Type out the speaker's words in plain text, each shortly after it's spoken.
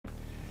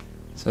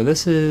So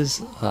this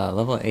is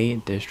level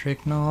 8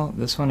 District Null.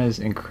 This one is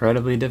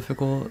incredibly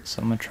difficult,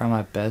 so I'm going to try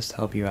my best to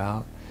help you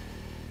out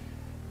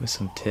with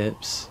some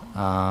tips.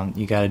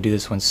 You got to do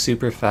this one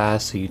super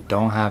fast so you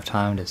don't have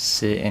time to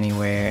sit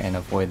anywhere and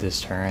avoid this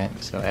turret.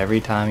 So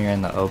every time you're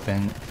in the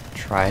open,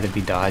 try to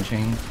be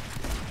dodging.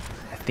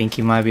 I think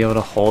you might be able to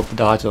hold the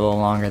dodge a little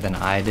longer than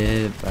I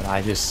did, but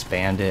I just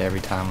spammed it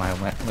every time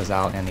I was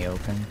out in the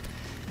open,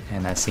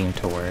 and that seemed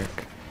to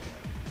work.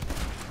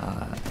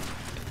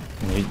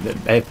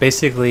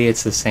 Basically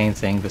it's the same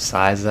thing.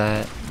 Besides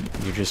that,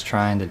 you're just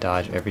trying to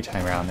dodge every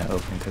time you're out in the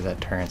open, because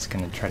that turret's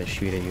going to try to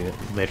shoot at you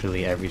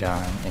literally every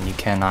time, and you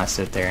cannot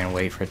sit there and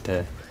wait for it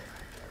to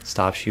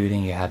stop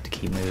shooting. You have to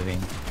keep moving.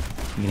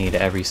 You need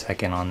every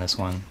second on this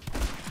one.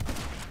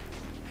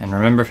 And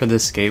remember for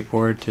this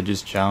skateboard to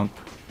just jump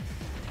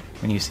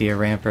when you see a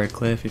ramp or a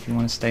cliff if you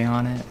want to stay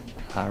on it.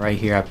 Right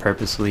here I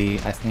purposely,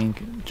 I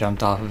think,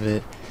 jumped off of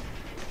it.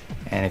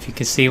 And if you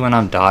can see, when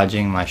I'm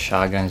dodging, my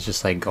shotgun is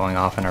just like going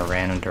off in a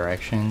random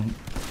direction.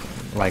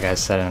 Like I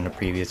said in a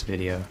previous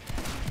video,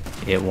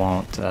 it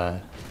won't,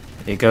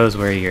 it goes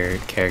where your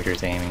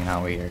character's aiming,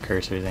 not where your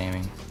cursor's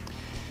aiming.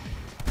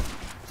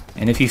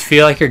 And if you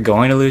feel like you're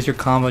going to lose your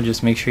combo,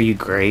 just make sure you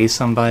graze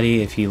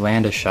somebody if you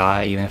land a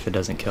shot, even if it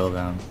doesn't kill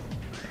them.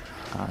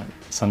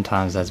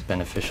 Sometimes that's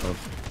beneficial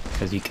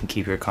because you can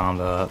keep your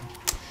combo up.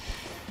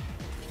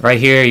 Right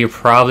here, you're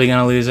probably going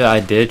to lose it. I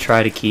did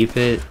try to keep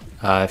it.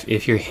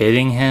 If you're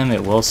hitting him,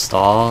 it will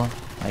stall.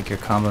 Like, your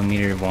combo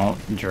meter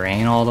won't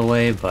drain all the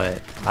way,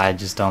 but I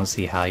just don't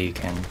see how you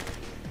can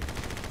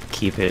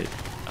keep it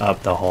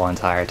up the whole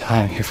entire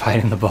time you're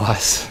fighting the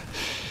boss.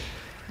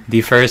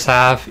 The first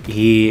half,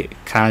 he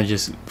kind of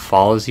just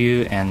follows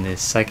you, and the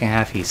second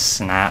half, he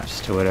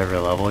snaps to whatever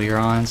level you're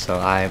on. So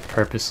I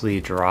purposely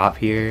drop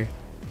here,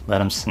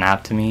 let him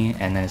snap to me,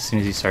 and then as soon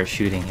as he starts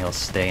shooting, he'll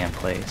stay in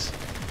place.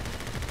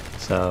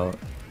 So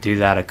do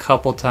that a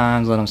couple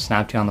times, let him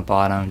snap to you on the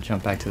bottom,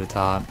 jump back to the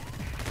top,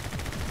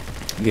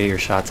 get your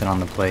shots in on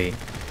the plate.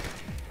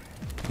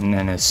 And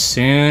then as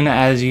soon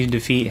as you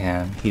defeat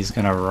him, he's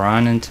gonna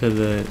run into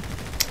the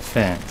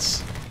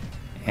fence,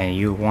 and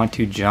you want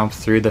to jump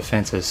through the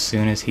fence as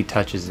soon as he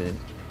touches it,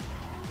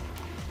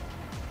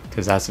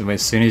 because that's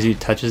as soon as he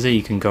touches it,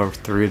 you can go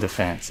through the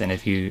fence. And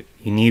if you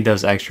need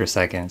those extra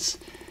seconds.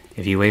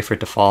 If you wait for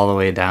it to fall all the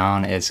way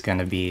down, it's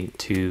gonna be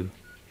too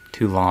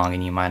long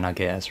and you might not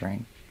get S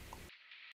rank.